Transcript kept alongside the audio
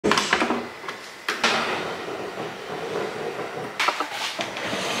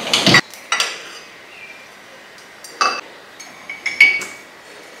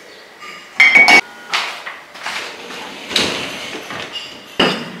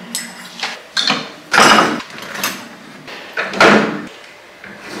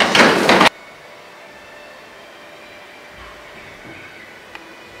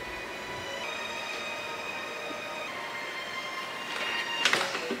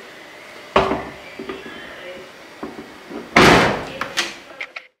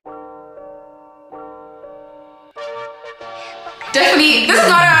Definitely, this is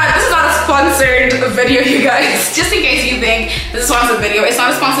not a sponsored video, you guys. Just in case you think this is a sponsored video, it's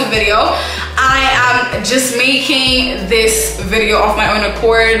not a sponsored video. I am just making this video of my own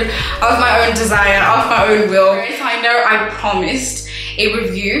accord, of my own desire, of my own will. So I know I promised a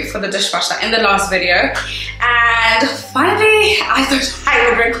review for the dishwasher in the last video, and finally I thought I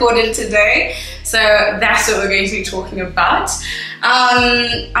would record it today. So that's what we're going to be talking about.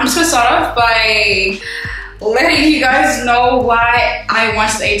 I'm just gonna start off by letting you guys know why I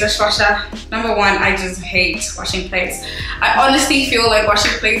wanted a dishwasher. Number one, I just hate washing plates. I honestly feel like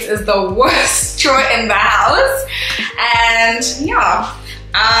washing plates is the worst chore in the house. And yeah,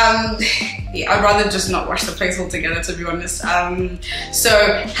 I'd rather just not wash the plates altogether, to be honest.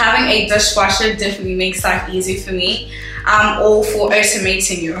 So having a dishwasher definitely makes life easy for me. I'm all for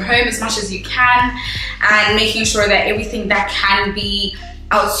automating your home as much as you can and making sure that everything that can be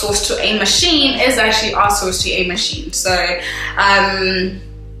outsourced to a machine is actually outsourced to a machine. So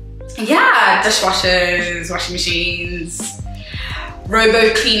yeah, dishwashers, washing machines,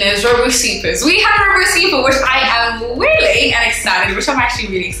 robo-cleaners, robo-sweepers. We have robo-sweeper, which I am willing and excited, which I'm actually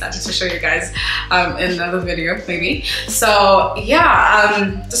really excited to show you guys in another video maybe. So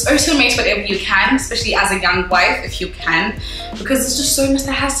yeah, just automate whatever you can, especially as a young wife if you can, because there's just so much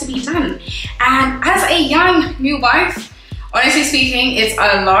that has to be done. And as a young new wife, honestly speaking, it's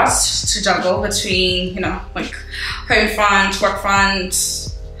a lot to juggle between, you know, like home front, work front,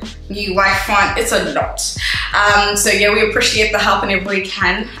 new wife front. It's a lot. So yeah, we appreciate the help whenever we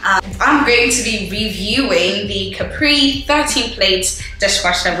can. I'm going to be reviewing the Capri 13 plate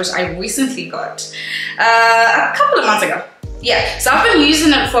dishwasher, which I recently got a couple of months ago. Yeah, so I've been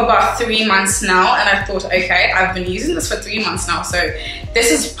using it for about 3 months now, and I thought, okay, I've been using this for 3 months now, so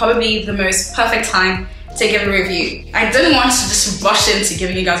this is probably the most perfect time to give a review. I didn't want to just rush into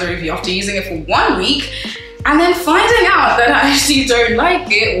giving you guys a review after using it for 1 week and then finding out that I actually don't like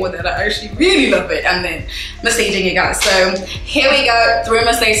it or that I actually really love it and then misleading you guys. So here we go, 3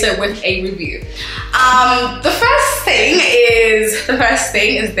 months later with a review. The first thing is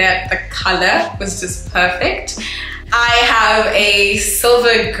that the color was just perfect. I have a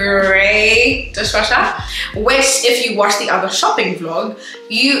silver gray dishwasher, which if you watch the other shopping vlog,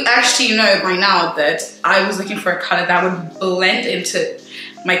 you actually know by now that I was looking for a color that would blend into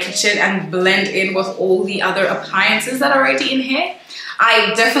my kitchen and blend in with all the other appliances that are already in here.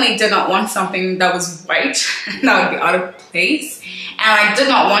 I definitely did not want something that was white that would be out of place, and I did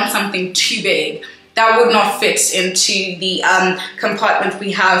not want something too big that would not fit into the compartment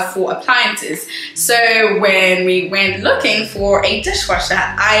we have for appliances. So when we went looking for a dishwasher,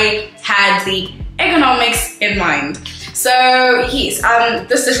 I had the ergonomics in mind. So yes,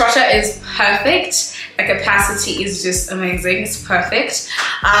 this dishwasher is perfect. The capacity is just amazing. It's perfect.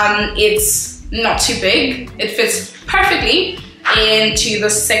 It's not too big. It fits perfectly into the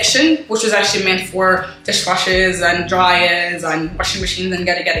section, which was actually meant for dishwashers and dryers and washing machines and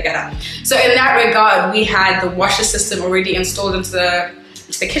gada. So in that regard, we had the washer system already installed into the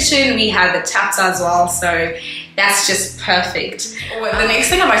kitchen. We had the taps as well, so that's just perfect. The next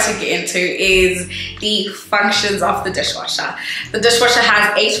thing I'd like to get into is the functions of the dishwasher. The dishwasher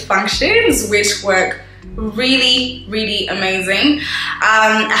has 8 functions which work really, really amazing.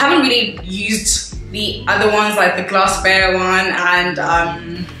 I haven't really used the other ones like the glassware one and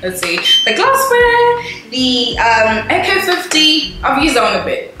let's see, the glassware, the Echo 50. I've used that one a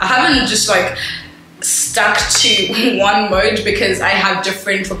bit. I haven't just like stuck to one mode because I have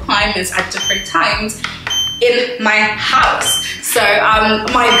different requirements at different times in my house. So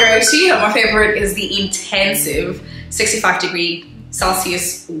my go-to, my favorite is the intensive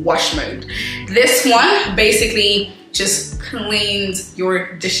 65°C wash mode. This one basically just cleans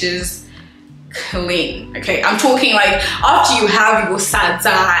your dishes clean. Okay, I'm talking like after you have your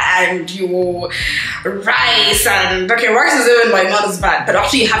salsa and your rice and okay, rice is even like not as bad, but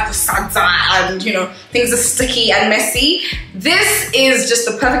after you have the salsa and you know things are sticky and messy, this is just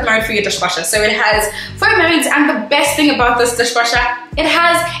the perfect mode for your dishwasher. So it has 4 modes, and the best thing about this dishwasher, it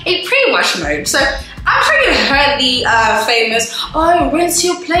has a pre-wash mode. So I'm sure you heard the famous, oh, rinse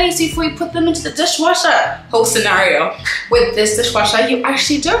your plates before you put them into the dishwasher whole scenario. With this dishwasher, you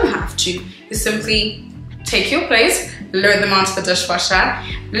actually don't have to. You simply take your plates, load them onto the dishwasher,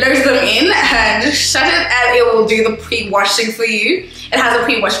 load them in and shut it, and it will do the pre-washing for you. It has a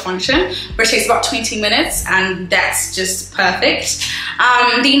pre-wash function which takes about 20 minutes, and that's just perfect.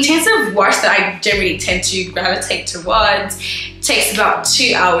 The intensive wash that I generally tend to gravitate towards takes about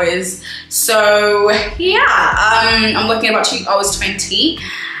 2 hours. So yeah, I'm looking at about 2 hours 20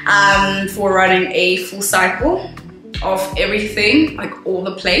 for running a full cycle of everything, like all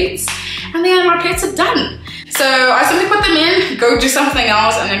the plates, and then my plates are done. So I simply put them in, go do something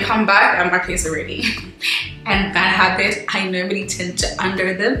else, and then come back and my plates are ready. And bad habit, I normally tend to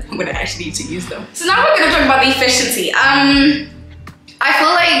under them when I actually need to use them. So now we're gonna talk about the efficiency. I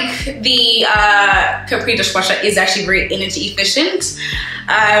feel like the Capri Dishwasher is actually very energy efficient.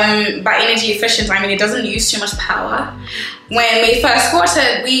 By energy efficient, I mean it doesn't use too much power. When we first got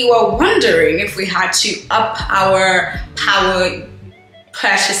it, we were wondering if we had to up our power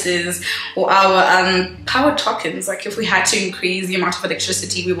purchases or our power tokens, like if we had to increase the amount of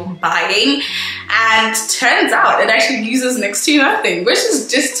electricity we were buying, and turns out it actually uses next to nothing, which is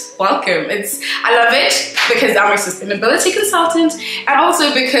just welcome. I love it because I'm a sustainability consultant, and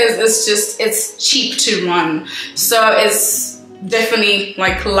also because it's cheap to run, so it's definitely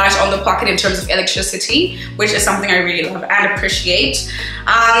like light on the pocket in terms of electricity, which is something I really love and appreciate.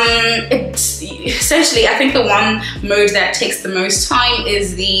 It's essentially, I think the one mode that takes the most time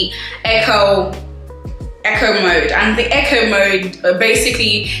is the eco mode, and the eco mode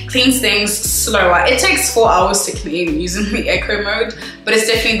basically cleans things slower. It takes 4 hours to clean using the eco mode, but it's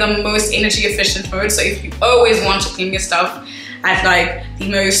definitely the most energy efficient mode. So if you always want to clean your stuff at like the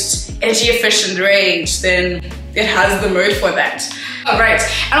most energy efficient rate, then it has the mode for that. All right,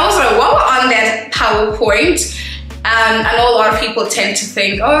 and also while we're on that power point, I know a lot of people tend to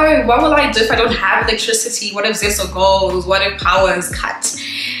think, oh, what will I do if I don't have electricity? What if this or goes? What if power is cut?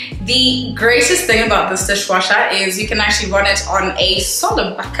 The greatest thing about this dishwasher is you can actually run it on a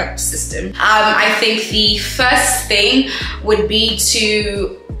solar backup system. I think the first thing would be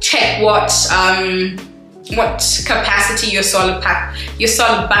to check what capacity your solar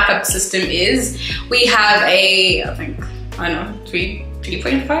backup system is. We have a, I don't know,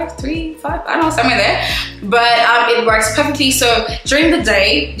 3.5, 3.5, I don't know, somewhere there. But it works perfectly. So during the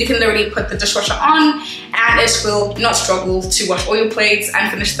day, you can literally put the dishwasher on and it will not struggle to wash all your plates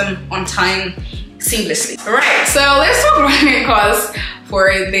and finish them on time seamlessly. All right, so let's talk running costs for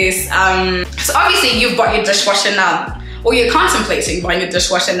this. So obviously you've bought your dishwasher now, or you're contemplating buying a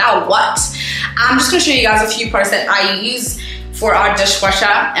dishwasher. Now what? I'm just gonna show you guys a few products that I use for our dishwasher,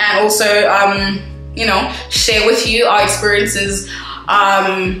 and also you know, share with you our experiences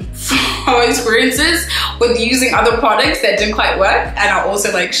with using other products that didn't quite work, and I'll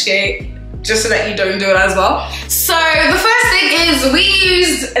also like share just so that you don't do it as well. So the first thing is we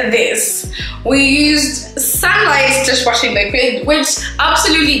used this. We used Sunlight dishwashing liquid, which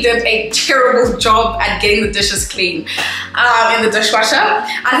absolutely did a terrible job at getting the dishes clean in the dishwasher.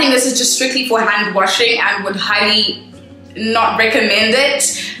 I think this is just strictly for hand washing and would highly not recommend it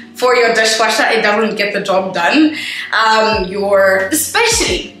for your dishwasher. It doesn't get the job done.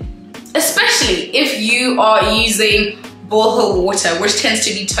 Especially if you are using borehole water, which tends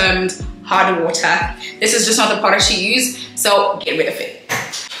to be termed hard water. This is just not the product you use, so get rid of it.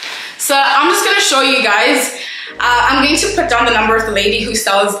 So I'm just gonna show you guys. I'm going to put down the number of the lady who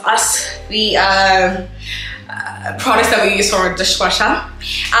sells us the products that we use for our dishwasher.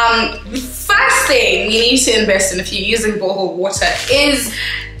 The first thing you need to invest in if you're using borehole water is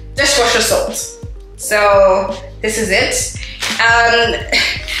dishwasher salt. So this is it.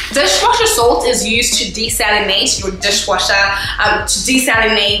 Dishwasher salt is used to desalinate your dishwasher, to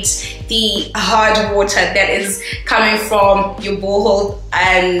desalinate the hard water that is coming from your borehole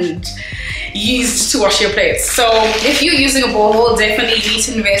and used to wash your plates. So if you're using a borehole, definitely you need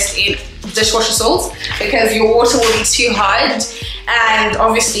to invest in dishwasher salt because your water will be too hard, and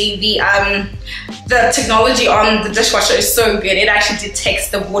obviously the technology on the dishwasher is so good, it actually detects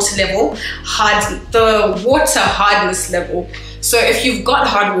the water hardness level. So if you've got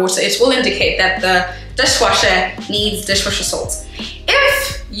hard water, it will indicate that the dishwasher needs dishwasher salt.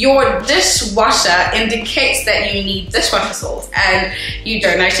 If your dishwasher indicates that you need dishwasher salt and you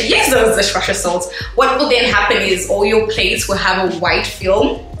don't actually use those dishwasher salts, what will then happen is all your plates will have a white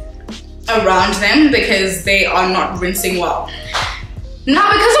film around them because they are not rinsing well.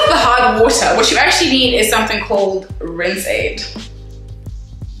 Now, because of the hard water, what you actually need is something called Rinse Aid.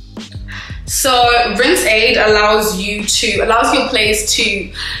 So Rinse Aid allows your plates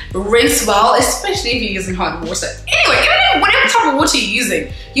to rinse well, especially if you're using hard water. Anyway, even whatever type of water you're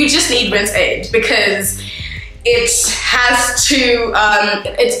using, you just need Rinse Aid because it has to,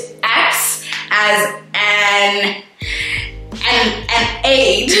 it acts as an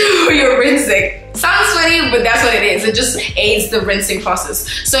aid for your rinsing. Sounds funny, but that's what it is. It just aids the rinsing process.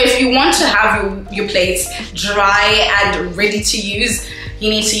 So if you want to have your plates dry and ready to use, you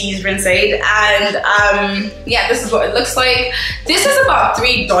need to use Rinse Aid. And yeah, this is what it looks like. This is about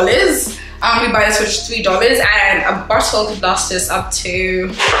 $3. We buy this for just $3, and a bottle could last us up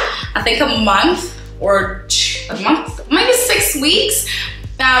to, I think, a month, maybe 6 weeks.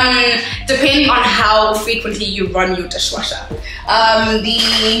 depending on how frequently you run your dishwasher.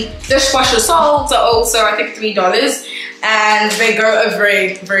 The dishwasher salts are also, I think, $3, and they go a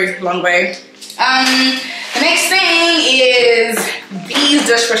very, very long way. The next thing is these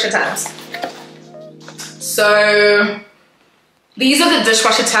dishwasher tabs. So these are the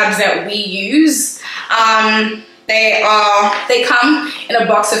dishwasher tabs that we use. They come in a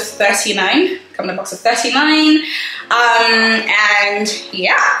box of 39. And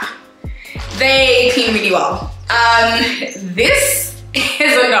yeah, they clean really well. This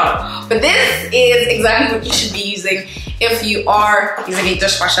is a no, but this is exactly what you should be using if you are using a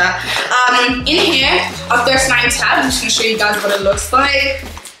dishwasher. In here are 39 tabs. I'm just gonna show you guys what it looks like.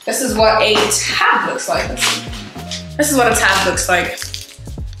 This is what a tab looks like. This is what a tab looks like.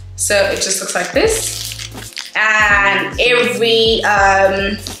 So it just looks like this. And every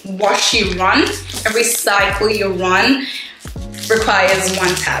wash you run, every cycle you run requires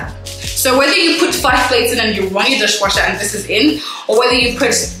one tab. So whether you put 5 plates in and you run your dishwasher and this is in, or whether you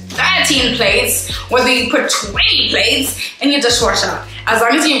put 13 plates, whether you put 20 plates in your dishwasher, as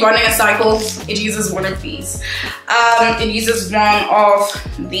long as you're running a cycle, it uses one of these. It uses one of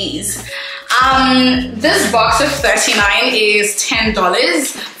these. This box of 39 is $10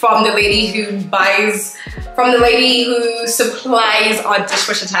 from the lady who supplies our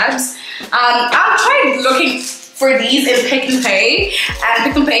dishwasher tabs. I've tried looking for these in Pick n Pay, and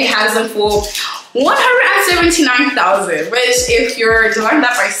Pick n Pay has them for $179,000, which if you're dividing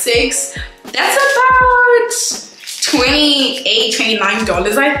that by 6, that's about $28,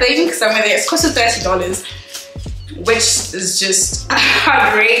 $29, I think, somewhere there. It's close to $30, which is just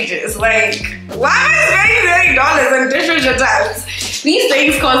outrageous. Like, why am I spending $30 on dishwasher tabs? These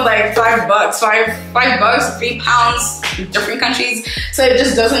things cost like $5, $5, £3 in different countries, so it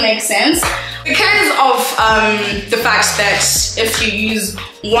just doesn't make sense. Because of the fact that if you use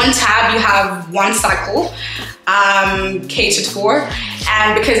one tab, you have one cycle catered for,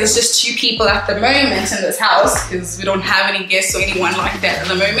 and because it's just 2 people at the moment in this house, because we don't have any guests or anyone like that at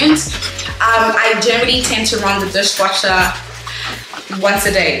the moment, I generally tend to run the dishwasher once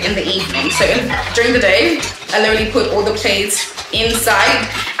a day in the evening. So during the day, I literally put all the plates inside,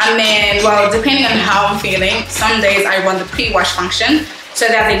 and then, well, depending on how I'm feeling, some days I run the pre-wash function so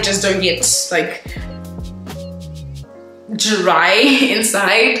that they just don't get like dry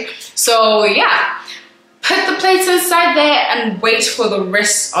inside. So yeah, put the plates inside there and wait for the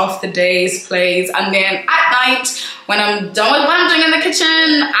rest of the day's plates, and then at night when I'm done with what I'm doing in the kitchen,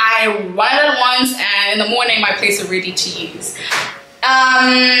 I run it at once, and in the morning my plates are ready to use.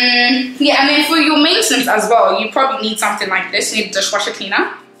 Yeah, and then for your maintenance as well, you probably need something like this. You need a dishwasher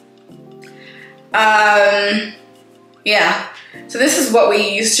cleaner. Yeah, so this is what we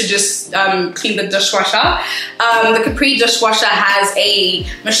use to just clean the dishwasher. The Capri Dishwasher has a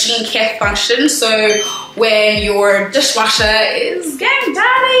machine care function, so when your dishwasher is getting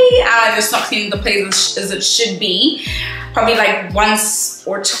dirty and it's not cleaning the plates as it should be, probably like once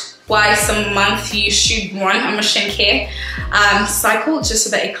or twice a month you should run a machine care cycle, just so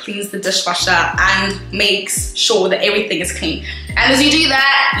that it cleans the dishwasher and makes sure that everything is clean. And as you do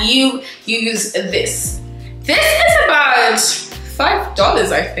that, you use this. This is about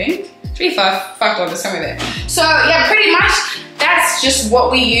 $5, I think. $5, somewhere there. So yeah, pretty much that's just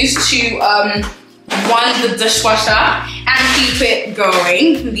what we use to run the dishwasher and keep it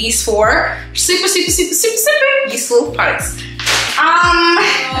going. These 4 super useful products.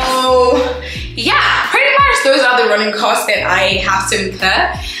 So yeah, pretty much those are the running costs that I have to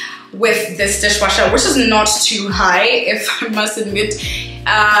incur with this dishwasher, which is not too high, if I must admit.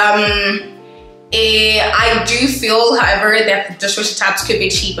 I do feel, however, that the dishwasher tabs could be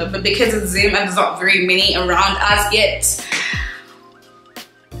cheaper, but because it's Zoom and there's not very many around us yet,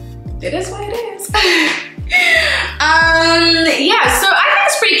 it is what it is. Yeah, so I think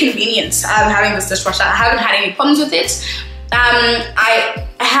it's pretty convenient having this dishwasher. I haven't had any problems with it. I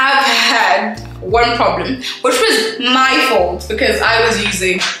have had one problem, which was my fault because I was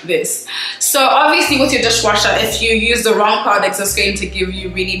using this. So obviously with your dishwasher, if you use the wrong products, it's going to give you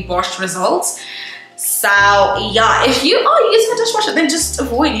really botched results. So yeah, if you are using a dishwasher, then just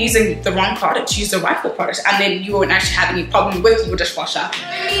avoid using the wrong product, use the rightful product, and then you won't actually have any problem with your dishwasher.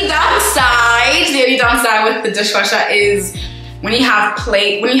 The only downside with the dishwasher is when you have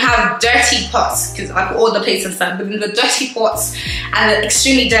dirty pots, because I put all the plates inside, but then the dirty pots and the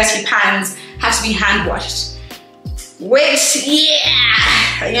extremely dirty pans have to be hand washed. Which,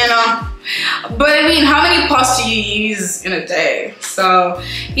 yeah, you know, But I mean, how many pots do you use in a day? So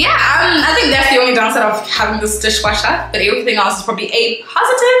yeah, I think that's the only downside of having this dishwasher, but everything else is probably a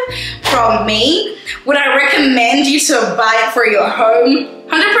positive from me. Would I recommend you to buy it for your home?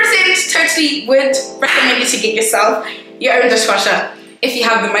 100% totally would recommend you to get yourself your own dishwasher. If you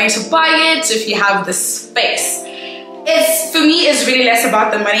have the money to buy it, if you have the space. For me, it's really less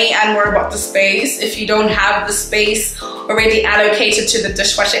about the money and more about the space. If you don't have the space already allocated to the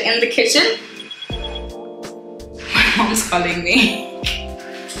dishwasher in the kitchen. My mom's calling me.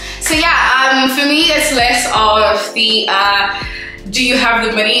 So yeah, for me, it's less of the do you have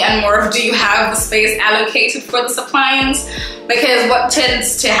the money and more of do you have the space allocated for this appliance? Because what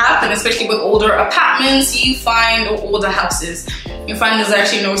tends to happen, especially with older apartments, you find, or older houses, you find there's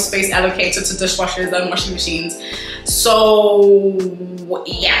actually no space allocated to dishwashers and washing machines. So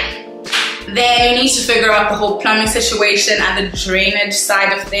yeah, then you need to figure out the whole plumbing situation and the drainage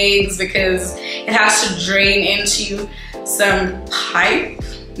side of things, because it has to drain into some pipe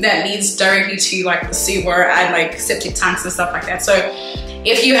that leads directly to like the sewer and like septic tanks and stuff like that. So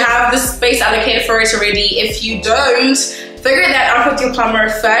if you have the space allocated for it already, if you don't, figure that out with your plumber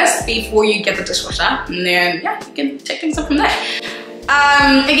first before you get the dishwasher, and then yeah, you can take things up from there.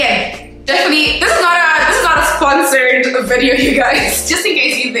 Again, definitely, this is not a sponsored video, you guys. Just in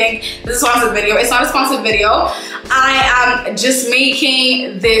case you think this is a sponsored video, it's not a sponsored video. I am just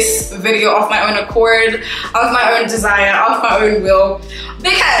making this video of my own accord, of my own desire, of my own will,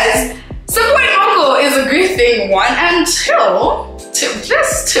 because supporting local is a good thing, one, and two.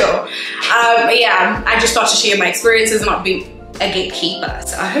 Yeah, I just thought to share my experiences and not be a gatekeeper.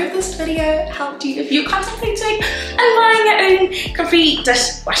 So I hope this video helped you if you're contemplating and buying your own Capri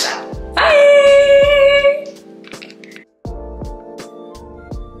dishwasher.